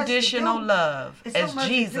 Unconditional love It's so as much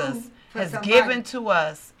to Jesus do for has somebody. given to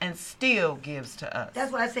us and still gives to us.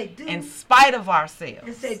 That's why I say do. In spite of ourselves.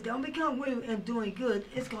 And say don't become weary in doing good.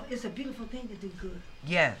 It's a beautiful thing to do good.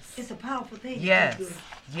 Yes. It's a powerful thing Yes. to do good.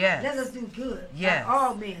 Yes. Let us do good. Yes. By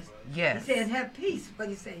all men. Yes. He said, and have peace. What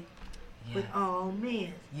he say? Yes. With all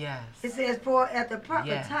men. Yes. It says, for at the proper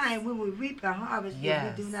Yes. time we will reap a harvest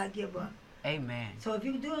Yes. if we do not give up. Amen. So if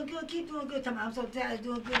you're doing good, keep doing good. Tell me, I'm so tired of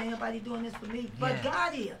doing good. Ain't nobody doing this for me. But Yes.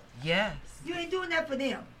 God is. Yes. You ain't doing that for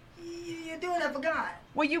them. You're doing that for God.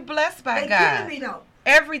 Well, you blessed by They God. killing me though.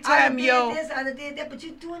 Every I time done you did this, I done did that, but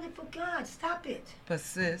you're doing it for God. Stop it. But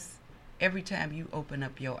sis, every time you open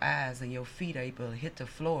up your eyes and your feet are able to hit the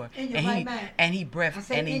floor, In your and right he mind. and he I breath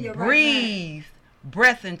said and in he your right breathed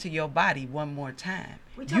breath into your body one more time,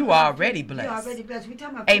 We talking you about- already blessed. You already blessed. We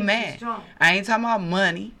talking about finishing Amen. strong. I ain't talking about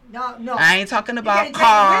money. No. I ain't talking You about can't take it with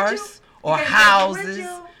cars you. or You can't take it with houses.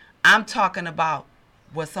 you. I'm talking about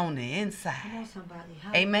what's on the Come inside. on, somebody.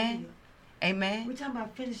 Amen. Hallelujah. Amen. We talking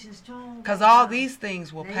about finishing strong. Because right all now. these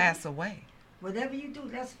things will Amen. pass away. Whatever you do,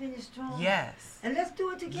 let's finish strong. Yes. And let's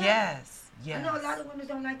do it together. Yes. I Yes. know a lot of women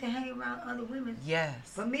don't like to hang around other women.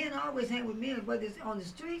 Yes. But men always hang with men, whether it's on the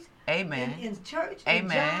streets, Amen. in church, in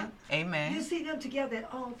Amen. job. Amen. You see them together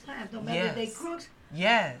at all times. No matter if they Yes. crooks,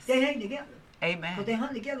 Yes. they hang together. But they Amen.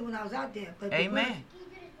 hung together when I was out there. But the Amen. women,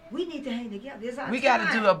 we need to hang together. It's our We got to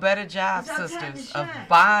time. do a better job, It's our time to sisters, of shine.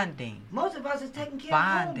 bonding. Most of us is taking care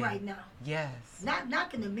Bonding. of home right now. Yes. Not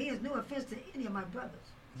knocking the men. No offense to any of my brothers.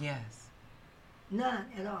 Yes. None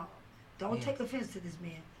at all. Don't Yes. take offense to this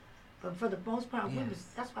man. But for the most part, women, Yes.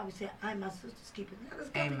 that's why we say, I'm my sister's keeper. Let us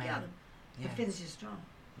come Amen. together and Yes. finish it strong.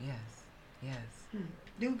 Yes. Yes.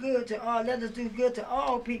 Do good to all. Let us do good to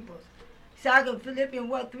all people. See, I can, Philippians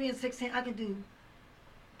 3:16, I can do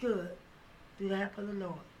good through the help of the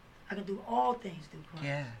Lord. I can do all things through Christ.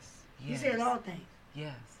 Yes. He Yes. said all things.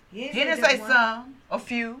 Yes. He He didn't just say one, some, a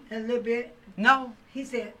few. a little bit. No, He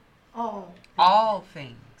said all. all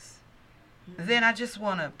things. Then I just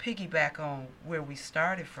want to piggyback on where we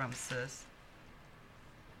started from, sis.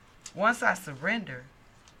 Once I surrender,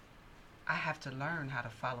 I have to learn how to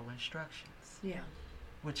follow instructions, Yeah.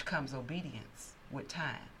 which comes obedience with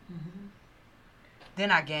time. Mm-hmm.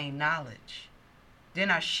 Then I gain knowledge. Then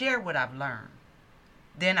I share what I've learned.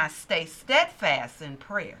 Then I stay steadfast in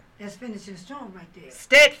prayer. That's finishing strong right there.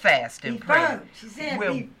 Steadfast in Be prayer. firm. She said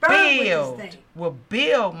Will be firm build, with this thing. will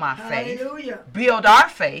build my faith, Hallelujah. build our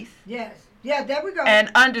faith, Yes. Yeah, there we go. and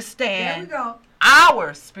there we understand go.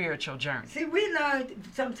 our spiritual journey. See, we learned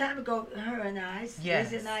some time ago, her and I,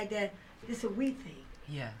 Yes. Liz and I, that this is a we thing.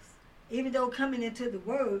 Yes, Even though coming into the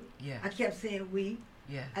word, yes, I kept saying we.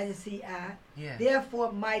 yes, I didn't see I. yes,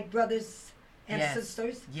 Therefore, my brothers and Yes.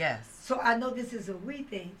 sisters. yes, So I know this is a we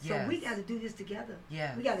thing. So Yes. we got to do this together.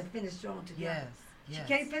 yes, We got to finish strong together. yes, She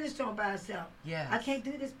can't finish strong by herself. yes. I can't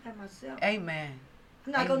do this by myself. Amen.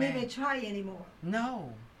 I'm not going to Amen. even try anymore.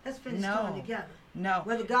 No, Let's finish No. strong together. no.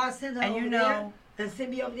 Whether God sends her And over you there know, and send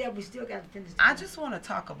me over there, we still got to finish I together. just want to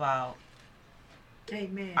talk about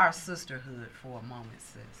Amen. our sisterhood for a moment,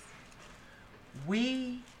 sis.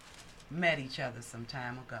 We met each other some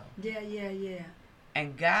time ago. Yeah.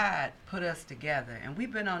 And God put us together, and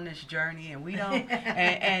we've been on this journey, and we don't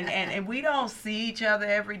and we don't see each other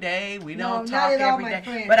every day. We No, don't not talk at all, every my day.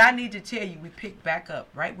 friend. But I need to tell you, we picked back up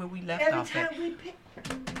right where we left Every off time at, we pick,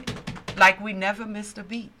 like we never missed a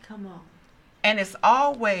beat. come on. And it's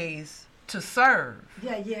always to serve.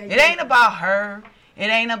 Yeah. It ain't about her. It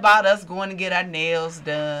ain't about us going to get our nails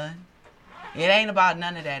done. It ain't about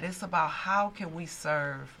none of that. It's about how can we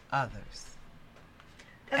serve others.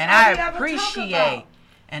 That's And all I we ever talk appreciate.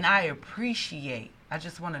 I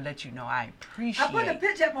just want to let you know I appreciate. I put a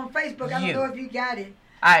picture up on Facebook. I don't you. know if you got it.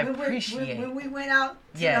 I When appreciate. when we went out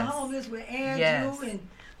to Yes. the homeless with Andrew Yes. and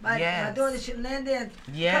my Yes. daughter Shalinda and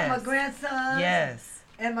Yes. my grandson Yes.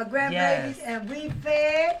 and my grandbabies, Yes. and we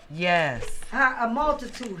fed Yes. a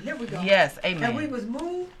multitude. Here we go. Yes. Amen. And we was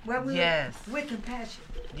moved when we Yes. were with compassion.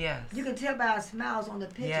 Yes. You can tell by our smiles on the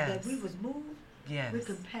picture Yes. that we was moved Yes. with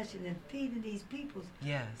compassion and feeding these people.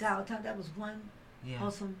 Yes. That was one Yes.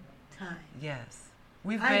 awesome time. Yes.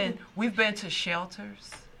 We've I- been to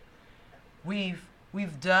shelters. We've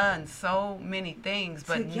done so many things,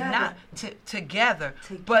 but Together. not together,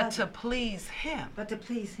 but to please him, But to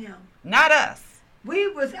please him. not us. We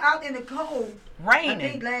was out in the cold, I think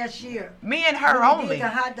Raining. last year. Me and her When we did only. the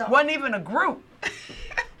hot dog. Wasn't even a group.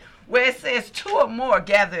 Where it says 2 or more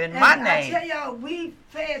gather in And my I name. tell y'all, we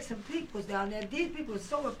fed some peoples down there. These people were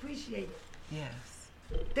so appreciated. Yes.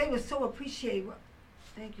 They were so appreciated.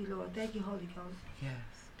 Thank you, Lord. Thank you, Holy Ghost. Yes.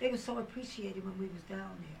 They were so appreciated when we was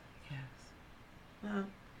down there. Yes.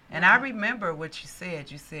 And I remember what you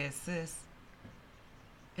said. You said, sis,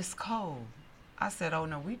 it's cold. I said, oh,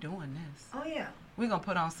 no, we doing this. Oh, yeah. We're going to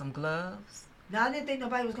put on some gloves. Now, I didn't think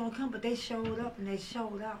nobody was going to come, but they showed up and they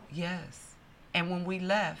showed out. Yes. And when we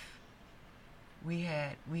left, we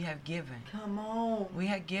have given. Come on. We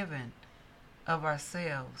had given of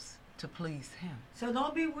ourselves to please Him. So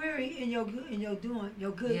don't be weary in your doing,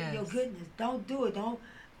 your goodness. Don't do it.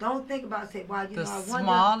 Don't think about say, well, the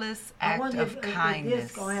smallest act of kindness. If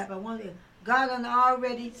this gonna happen. I wonder if God done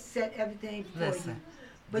already set everything for you.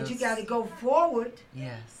 But you got to go forward.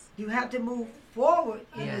 Yes. You have to move forward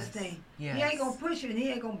in this thing. Yes. He ain't gonna push you and He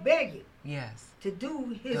ain't gonna beg you. Yes. To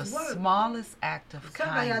do His work. The smallest act of kindness.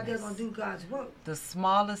 Somebody out there gonna do God's work. The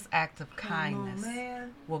smallest act of kindness on,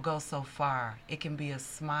 man. will go so far. It can be a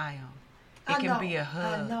smile. It I can know, be a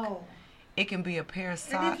hug. I know. It can be a pair of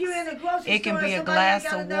socks. And if you're in a grocery it can store, be a glass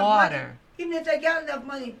of water. Money, even if they got enough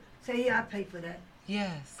money, say, yeah, I pay for that.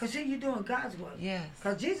 Yes. Because see, you're doing God's work. Yes.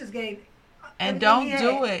 Because Jesus gave and don't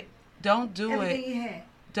do it. Don't do everything it. He had.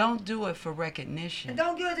 Don't do it for recognition. And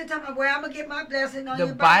don't give it to time where I'm gonna get my blessing on the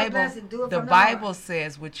your Bible. blessing. Do it the from Bible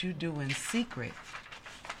says what you do in secret,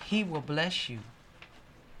 He will bless you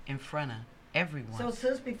in front of everyone. So,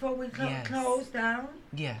 sis, before we close down,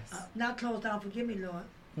 yes, not close down. Forgive me, Lord.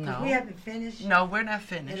 No, we haven't finished. No, we're not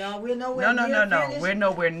finished. We're nowhere near finished. We're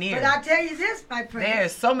nowhere near. But I tell you this, my friend.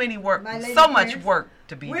 There's so much work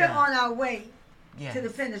to be done. We're on our way yes. to the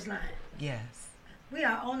finish line. Yes. We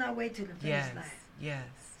are on our way to the finish line. Yes.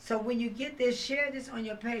 So when you get this, share this on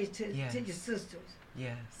your page to your sisters.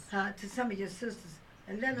 Yes. To some of your sisters.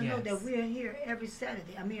 And let them know that we're here every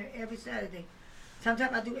Saturday. I'm here every Saturday.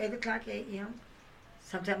 Sometimes I do 8 o'clock a.m.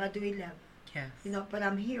 Sometimes I do 11. Yes. You know, but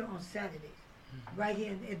I'm here on Saturdays. Right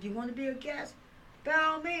here. And if you want to be a guest, by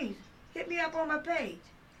all means, hit me up on my page.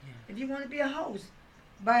 Yeah. If you want to be a host,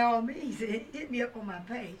 by all means, hit me up on my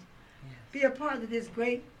page. Yes. Be a part of this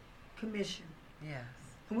great commission. Yes.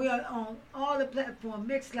 And we are on all the platforms,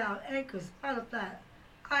 Mixcloud, Anchor, Spotify,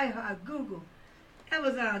 iHeart, Google,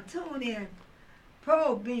 Amazon, TuneIn,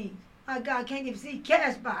 ProBeam. My God, can't even see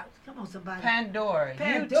Cashbox. Come on, somebody. Pandora,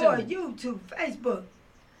 YouTube, Facebook.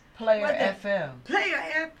 Player FM.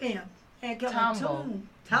 Player FM. And Tumble.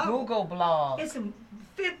 Google Blog. It's some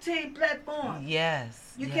 15 platforms.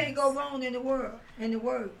 Yes. You can't go wrong in the world.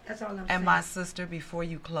 That's all I'm saying. And my sister, before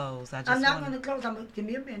you close, I'm not going to close. Give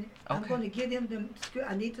me a minute. Okay. I'm going to give them the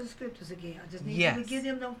I need the scriptures again. I just need you to give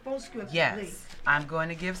them those 4 scriptures, please. I'm going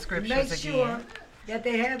to give scriptures Make again. sure that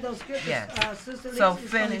they have those scriptures. Yes. Sister Lisa so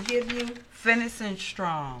is going to give you. Finishing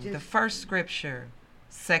strong. The first scripture,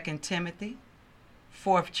 2 Timothy,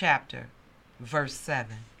 4th chapter, verse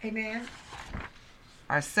 7. Amen.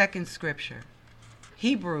 Our second scripture,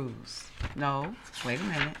 Hebrews. No, wait a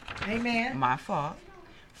minute. Amen. My fault.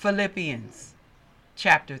 Philippians,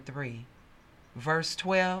 chapter 3, verse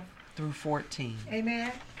 12 through 14.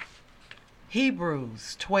 Amen.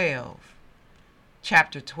 Hebrews 12,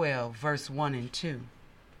 chapter 12, verse 1 and 2.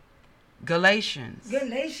 Galatians,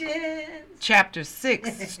 chapter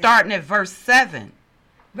 6, starting at verse 7.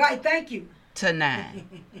 Right, thank you. To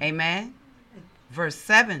 9. Amen. Verse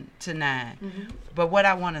 7 to 9. Mm-hmm. But what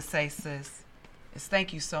I want to say, sis, is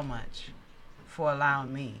thank you so much for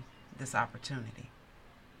allowing me this opportunity.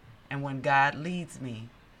 And when God leads me,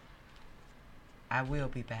 I will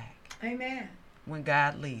be back. Amen. When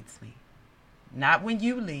God leads me. Not when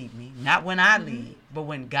you lead me, not when I lead, but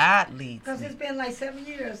when God leads me. Because it's been like 7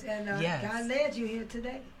 years, and God led you here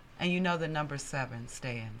today. And you know the number 7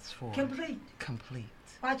 stands for? Complete. Complete.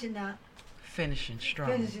 Watch it now. Finishing strong.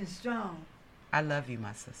 Finishing strong. I love you,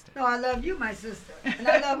 my sister. No, I love you, my sister. And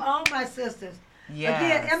I love all my sisters. Yes.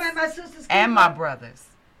 Again, am I my sister's keeper? And my brothers.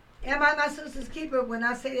 Am I my sister's keeper? When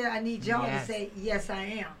I say that, I need y'all to say, yes, I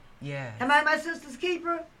am. Yes. Am I my sister's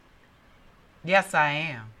keeper? Yes, I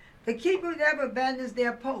am. The keeper never abandons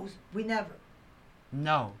their post. We never.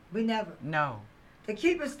 No. We never. No. The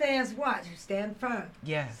keeper stands watch. Stand firm.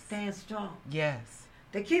 Yes. Stand strong. Yes.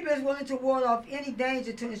 The keeper is willing to ward off any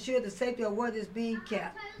danger to ensure the safety of what is being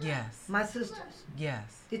kept. Yes. My sisters.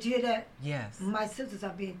 Yes. Did you hear that? Yes. My sisters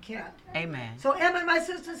are being kept. Amen. So am I my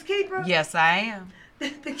sister's keeper? Yes, I am.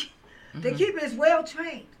 The keeper is well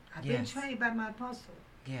trained. I've been trained by my apostle.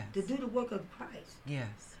 Yes. To do the work of Christ.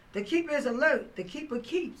 Yes. The keeper is alert. The keeper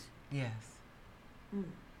keeps. Yes.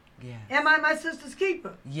 Yes. Am I my sister's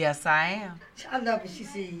keeper? Yes, I am. I love it. She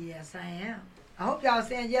said, yes, I am. I hope y'all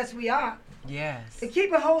saying, yes, we are. Yes. The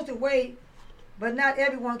keeper holds the way, but not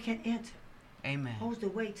everyone can enter. Amen. Holds the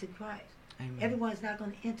way to Christ. Amen. Everyone's not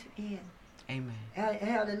going to enter in. Amen.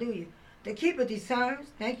 Hallelujah. The keeper discerns.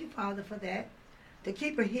 Thank you, Father, for that. The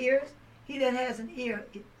keeper hears. He that has an ear,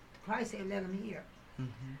 Christ said, let him hear.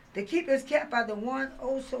 Mm-hmm. The keeper is kept by the one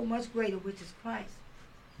oh so much greater, which is Christ.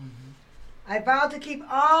 Mm-hmm. I vow to keep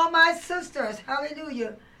all my sisters,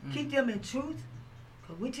 hallelujah, keep Mm-hmm. them in truth.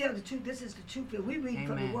 Because we tell the truth, this is the truth. If we read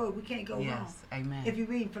from the Amen. word, we can't go wrong. Yes. Amen. If you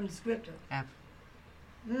read from the scripture. Ab-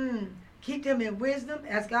 Keep them in wisdom,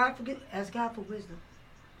 ask God for wisdom.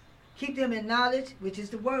 Keep them in knowledge, which is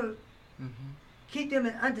the word. mm-hmm. Keep them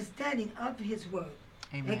in understanding of his word.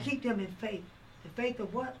 Amen. And keep them in faith. The faith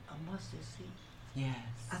of what? A mustard seed. Yes.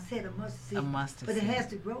 I said a mustard seed. A mustard but seed. it has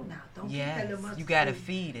to grow now. Don't keep that Yes. little mustard You got to seed.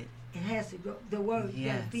 feed it. It has to grow. The word. You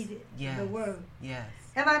Yes. got to feed it. Yes. The word. Yes.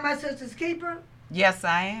 Am I my sister's keeper? Yes,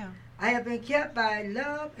 I am. I have been kept by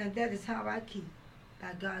love, and that is how I keep.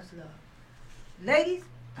 By God's love. Ladies,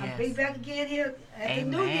 I'll Yes. be back again here at the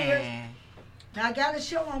New Year's. Now, I got a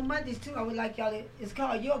show on Mondays, too. I would like y'all to, it's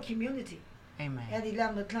called Your Community. Amen. At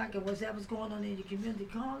 11 o'clock, and whatever's going on in your community,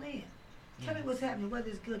 call in. Tell me Yes. what's happening, whether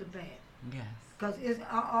it's good or bad. Yes. Because it's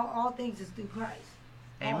all things is through Christ.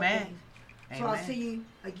 All Amen. things. So I'll Amen. see you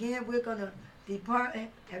again. We're going to depart.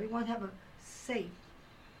 Everyone have a safe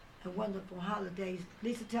and wonderful holidays.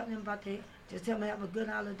 Lisa, tell them about that. Just tell them have a good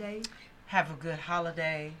holiday. Have a good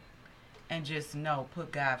holiday. And just know,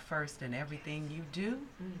 put God first in everything you do,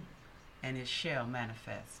 and it shall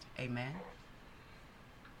manifest. Amen.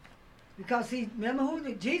 Because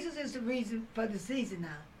remember Jesus is the reason for the season now.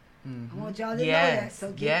 Mm-hmm. I want y'all to yes. know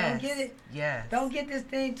that. So yes. don't get it. Yes. Don't get this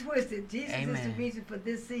thing twisted. Jesus is Amen. the reason for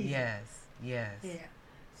this season. Yes. Yes. Yeah.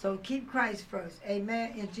 So keep Christ first.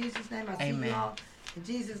 Amen. In Jesus' name, I see Amen. you all. In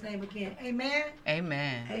Jesus' name again. Amen.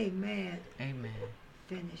 Amen. Amen. Amen.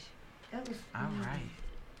 Finish. That was All right.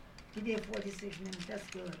 You did 46 minutes. That's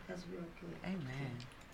good. That's real good. Amen.